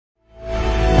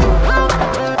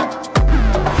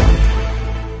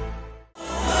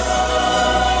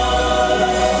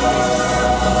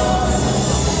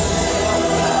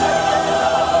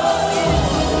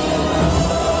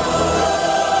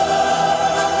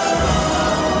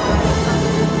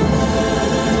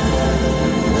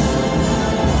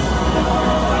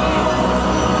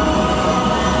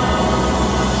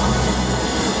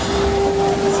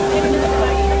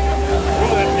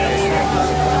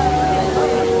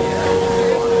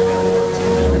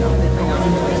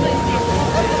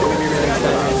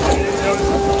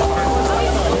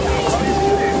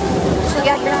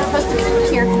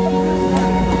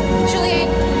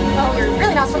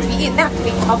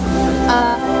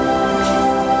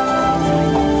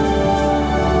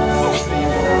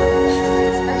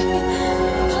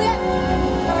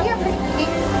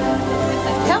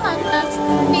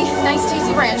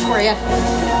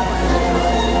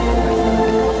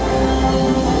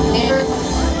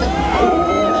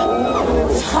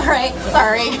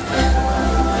Sorry.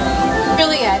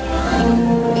 Juliet.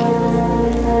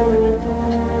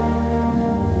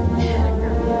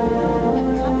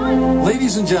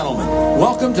 Ladies and gentlemen,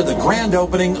 welcome to the grand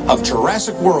opening of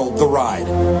Jurassic World: The Ride.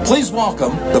 Please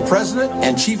welcome the President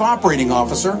and Chief Operating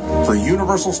Officer for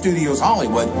Universal Studios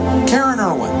Hollywood, Karen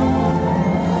Irwin.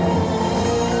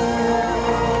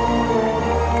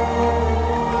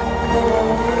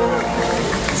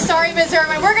 Sorry, Ms.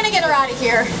 Irwin, we're going to get her out of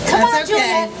here. Come on, That's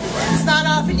okay. Juliet. It's not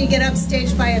often you get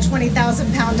upstaged by a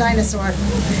 20,000-pound dinosaur.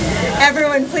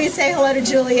 Everyone, please say hello to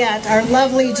Juliet, our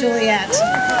lovely Juliet.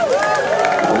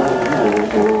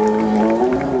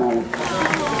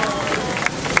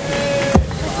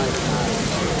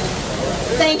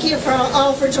 Thank you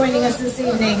all for joining us this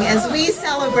evening as we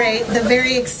celebrate the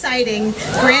very exciting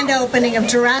grand opening of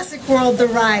Jurassic World: The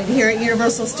Ride here at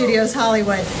Universal Studios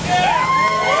Hollywood.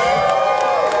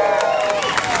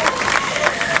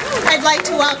 I'd like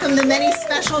to welcome the many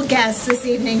special guests this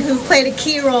evening who've played a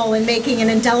key role in making an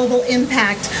indelible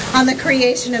impact on the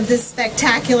creation of this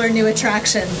spectacular new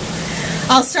attraction.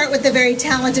 I'll start with the very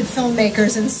talented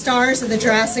filmmakers and stars of the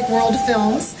Jurassic World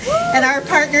films, and our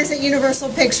partners at Universal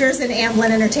Pictures and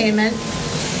Amblin Entertainment,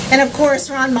 and of course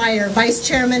Ron Meyer, Vice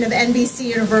Chairman of NBC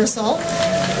Universal,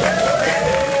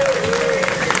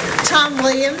 Tom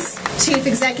Williams, Chief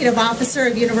Executive Officer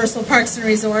of Universal Parks and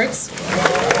Resorts,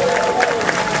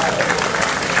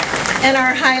 and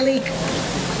our highly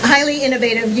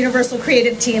innovative Universal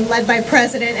Creative Team led by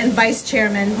President and Vice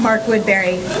Chairman Mark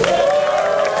Woodbury.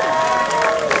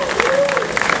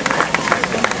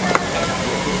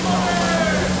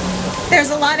 There's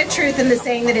a lot of truth in the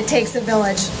saying that it takes a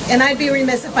village, and I'd be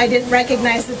remiss if I didn't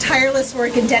recognize the tireless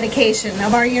work and dedication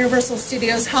of our Universal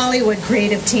Studios Hollywood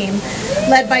creative team,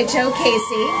 led by Joe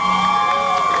Casey,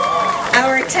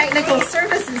 our technical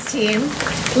services team,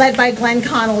 led by Glenn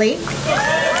Connolly,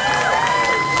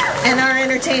 and our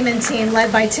entertainment team,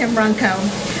 led by Tim Runco,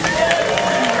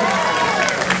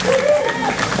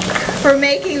 for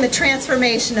making the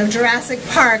transformation of Jurassic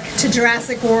Park to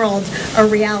Jurassic World a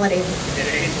reality.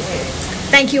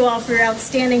 Thank you all for your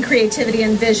outstanding creativity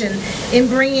and vision in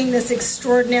bringing this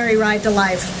extraordinary ride to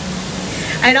life.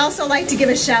 I'd also like to give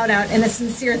a shout out and a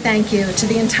sincere thank you to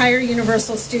the entire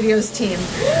Universal Studios team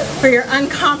for your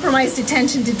uncompromised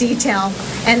attention to detail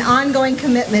and ongoing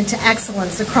commitment to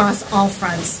excellence across all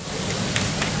fronts.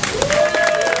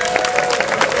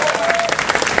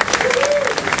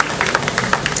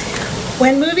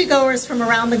 When moviegoers from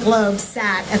around the globe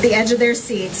sat at the edge of their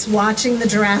seats watching the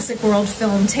Jurassic World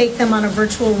film take them on a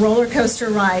virtual roller coaster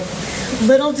ride,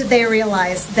 little did they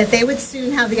realize that they would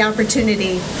soon have the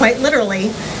opportunity, quite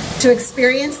literally, to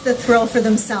experience the thrill for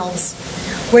themselves,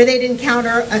 where they'd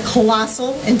encounter a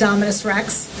colossal Indominus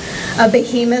Rex, a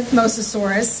behemoth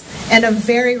Mosasaurus, and a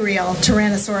very real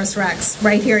Tyrannosaurus Rex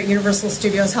right here at Universal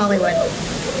Studios Hollywood.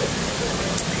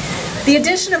 The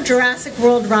addition of Jurassic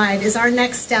World Ride is our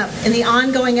next step in the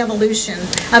ongoing evolution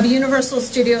of Universal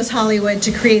Studios Hollywood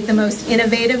to create the most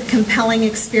innovative, compelling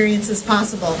experiences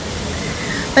possible.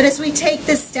 But as we take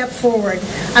this step forward,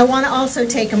 I want to also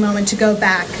take a moment to go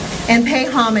back and pay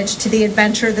homage to the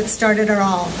adventure that started it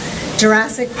all,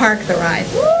 Jurassic Park: The Ride.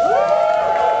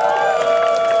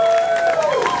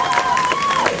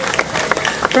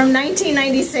 From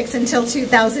 1996 until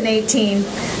 2018,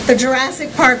 the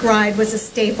Jurassic Park ride was a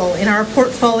staple in our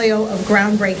portfolio of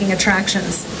groundbreaking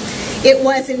attractions. It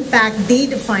was, in fact, the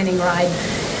defining ride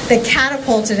that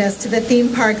catapulted us to the theme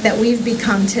park that we've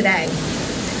become today.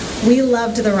 We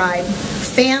loved the ride.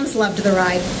 Fans loved the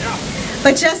ride.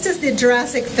 But just as the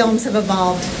Jurassic films have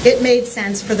evolved, it made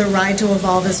sense for the ride to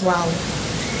evolve as well.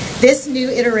 This new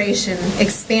iteration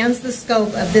expands the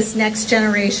scope of this next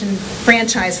generation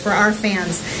franchise for our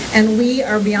fans, and we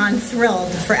are beyond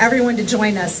thrilled for everyone to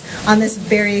join us on this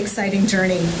very exciting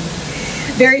journey.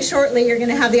 Very shortly, you're going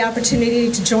to have the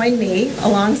opportunity to join me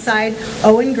alongside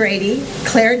Owen Grady,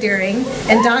 Claire Deering,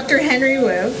 and Dr. Henry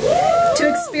Wu to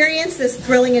experience this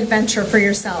thrilling adventure for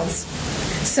yourselves.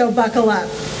 So buckle up,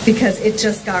 because it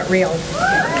just got real.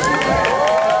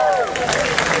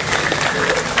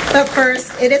 But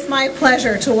first, it is my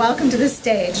pleasure to welcome to the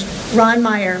stage Ron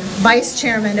Meyer, Vice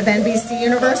Chairman of NBC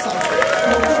Universal.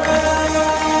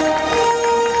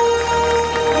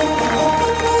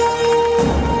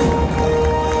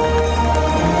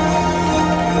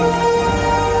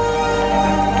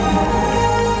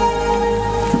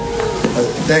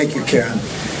 Thank you, Karen.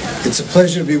 It's a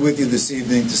pleasure to be with you this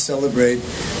evening to celebrate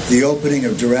the opening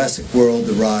of Jurassic World: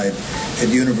 The Ride at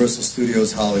Universal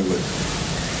Studios Hollywood.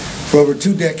 For over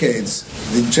 2 decades,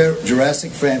 the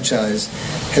Jurassic franchise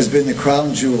has been the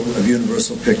crown jewel of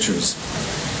Universal Pictures.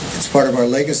 It's part of our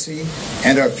legacy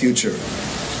and our future.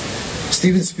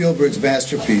 Steven Spielberg's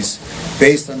masterpiece,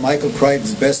 based on Michael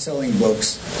Crichton's best-selling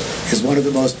books, is one of the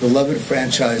most beloved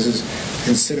franchises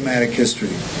in cinematic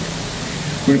history.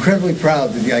 We're incredibly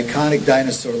proud that the iconic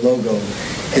dinosaur logo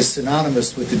is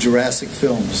synonymous with the Jurassic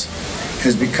films and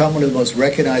has become one of the most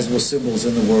recognizable symbols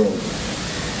in the world.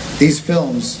 These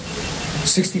films,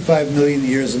 65 million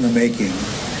years in the making,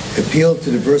 appeal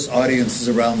to diverse audiences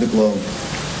around the globe.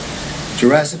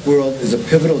 Jurassic World is a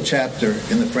pivotal chapter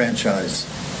in the franchise.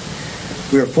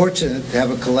 We are fortunate to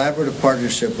have a collaborative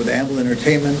partnership with Amblin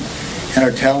Entertainment and our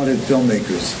talented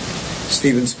filmmakers,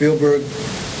 Steven Spielberg,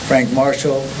 Frank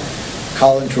Marshall,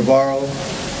 Colin Trevorrow,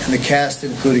 and the cast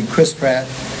including Chris Pratt,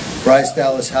 Bryce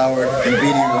Dallas Howard, and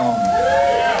B.D. Wong.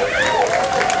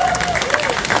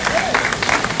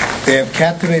 They have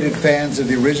captivated fans of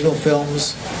the original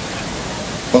films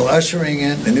while ushering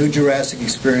in a new Jurassic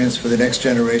experience for the next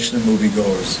generation of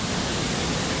moviegoers.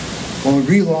 When we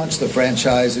relaunched the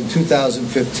franchise in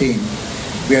 2015,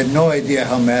 we had no idea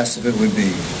how massive it would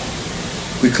be.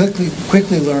 We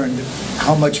quickly learned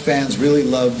how much fans really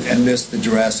loved and missed the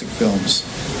Jurassic films.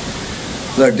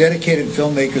 With our dedicated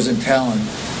filmmakers and talent,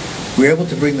 we were able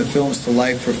to bring the films to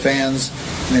life for fans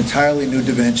in an entirely new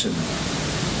dimension.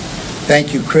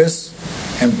 Thank you, Chris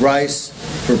and Bryce,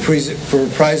 for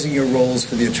reprising your roles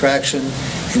for the attraction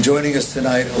and joining us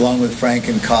tonight along with Frank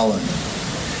and Colin.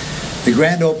 The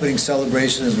grand opening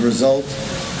celebration is a result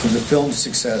of the film's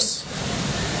success.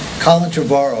 Colin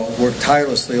Trevorrow worked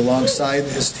tirelessly alongside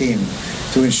his team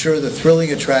to ensure the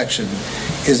thrilling attraction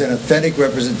is an authentic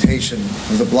representation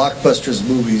of the blockbusters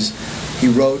movies he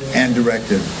wrote and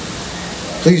directed.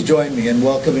 Please join me in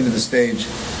welcoming to the stage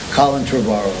Colin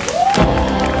Trevorrow.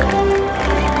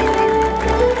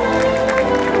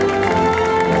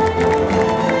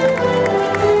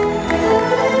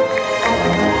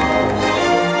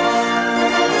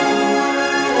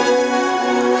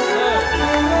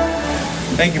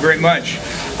 Thank you very much.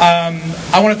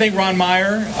 I want to thank Ron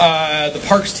Meyer, the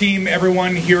parks team,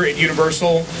 everyone here at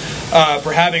Universal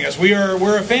for having us.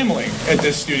 We're a family at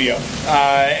this studio,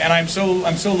 and I'm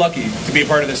so lucky to be a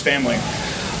part of this family.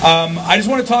 I just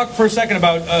want to talk for a second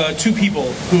about two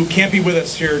people who can't be with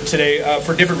us here today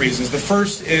for different reasons. The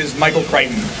first is Michael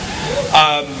Crichton.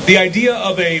 The idea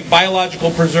of a biological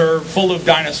preserve full of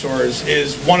dinosaurs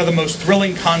is one of the most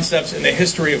thrilling concepts in the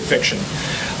history of fiction.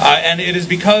 And it is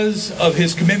because of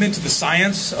his commitment to the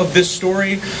science of this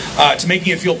story, to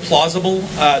making it feel plausible,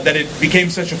 that it became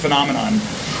such a phenomenon.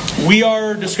 We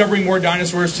are discovering more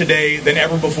dinosaurs today than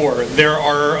ever before. There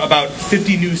are about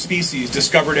 50 new species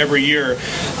discovered every year.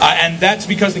 And that's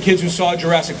because the kids who saw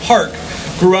Jurassic Park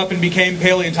grew up and became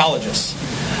paleontologists.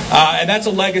 And that's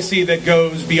a legacy that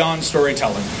goes beyond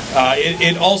storytelling.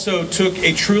 It also took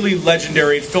a truly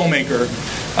legendary filmmaker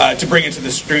to bring it to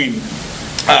the screen.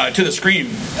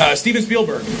 Steven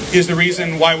Spielberg is the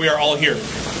reason why we are all here.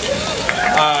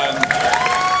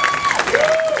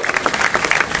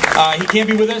 He can't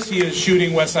be with us. He is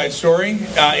shooting West Side Story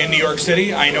in New York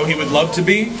City. I know he would love to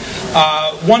be.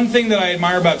 One thing that I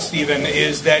admire about Steven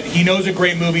is that he knows a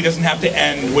great movie doesn't have to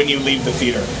end when you leave the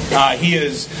theater. He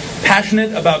is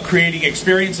passionate about creating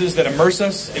experiences that immerse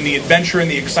us in the adventure and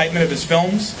the excitement of his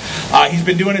films. He's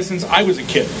been doing it since I was a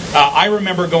kid. I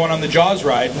remember going on the Jaws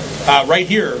ride right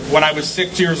here when I was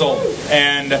 6 years old.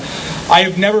 And I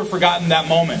have never forgotten that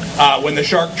moment when the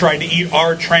shark tried to eat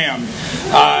our tram.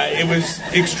 It was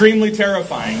extremely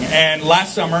terrifying. And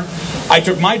last summer, I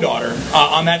took my daughter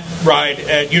on that ride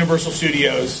at Universal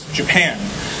Studios Japan.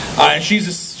 And she was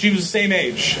the same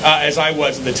age as I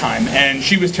was at the time, and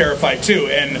she was terrified too.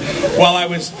 And while I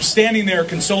was standing there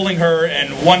consoling her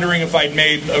and wondering if I'd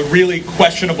made a really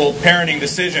questionable parenting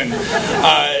decision,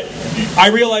 I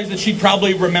realized that she'd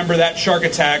probably remember that shark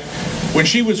attack when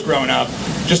she was grown up,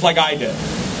 just like I did.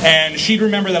 And she'd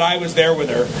remember that I was there with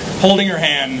her, holding her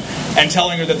hand and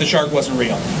telling her that the shark wasn't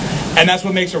real. And that's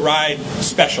what makes a ride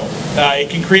special. It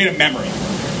can create a memory,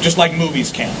 just like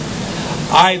movies can.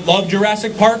 I love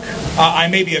Jurassic Park. I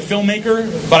may be a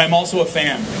filmmaker, but I'm also a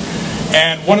fan.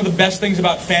 And one of the best things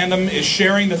about fandom is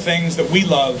sharing the things that we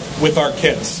love with our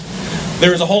kids.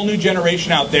 There is a whole new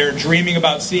generation out there dreaming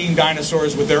about seeing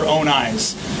dinosaurs with their own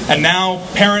eyes. And now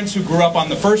parents who grew up on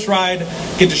the first ride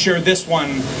get to share this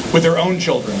one with their own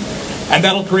children. And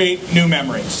that'll create new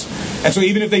memories. And so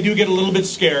even if they do get a little bit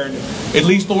scared, at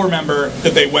least they'll remember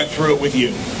that they went through it with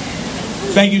you.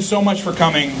 Thank you so much for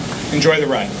coming. Enjoy the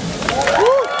ride.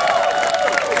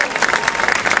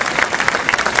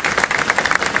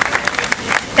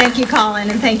 Thank you, Colin,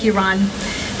 and thank you, Ron.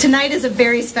 Tonight is a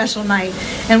very special night,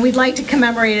 and we'd like to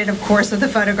commemorate it, of course, with a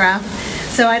photograph.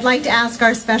 So So I'd like to ask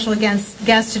our special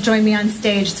guest to join me on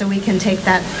stage so we can take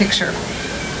that picture.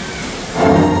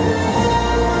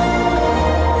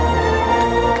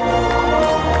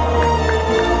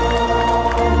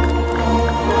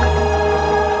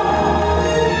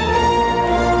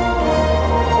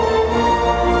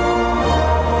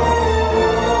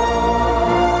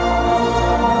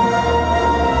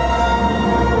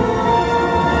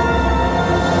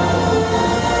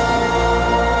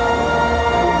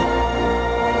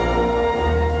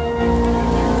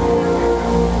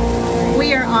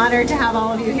 To have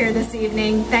all of you here this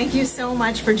evening. Thank you so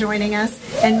much for joining us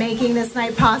and making this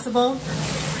night possible.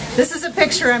 This is a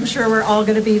picture I'm sure we're all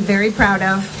going to be very proud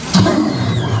of.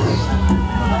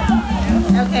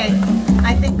 Okay,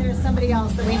 I think there's somebody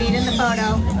else that we need in the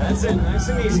photo. That's it, nice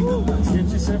and easy. Let's get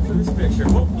you set for this picture.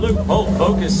 Oh, Blue, hold,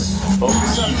 focus.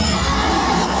 Focus up.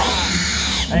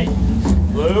 Hey,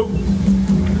 Blue.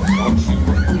 Don't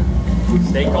shoot.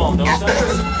 Stay calm, don't stop.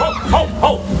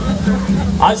 Hold.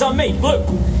 Eyes on me, Blue.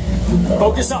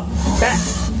 Focus up, back.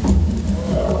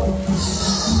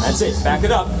 That's it, back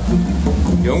it up.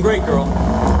 Doing great, girl.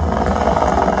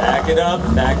 Back it up,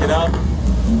 back it up.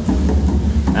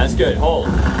 That's good, hold.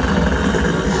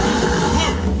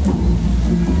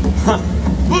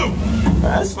 Blue!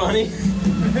 That's funny.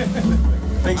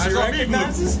 Thinks she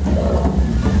recognizes?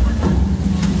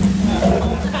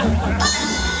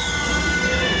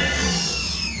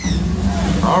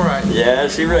 All right. Yeah,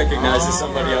 she recognizes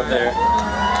somebody up there.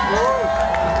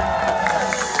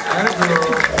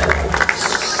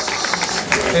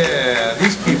 Yeah,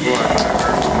 these people are.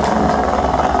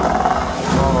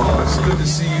 Oh, it's good to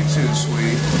see you too,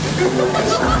 sweet.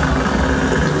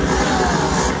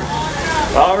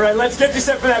 All right, let's get you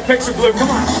set for that picture, Blue. Come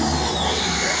on.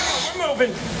 We're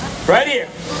moving. Right here.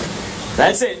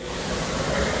 That's it.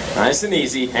 Nice and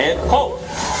easy. And hold.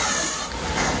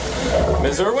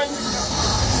 Ms. Irwin,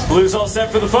 Blue's all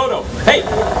set for the photo. Hey,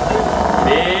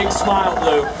 big smile,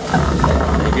 Blue.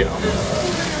 There you go.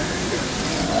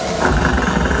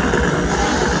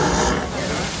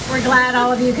 We're glad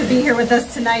all of you could be here with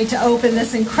us tonight to open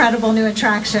this incredible new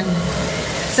attraction.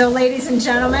 So ladies and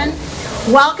gentlemen,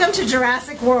 welcome to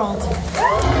Jurassic World.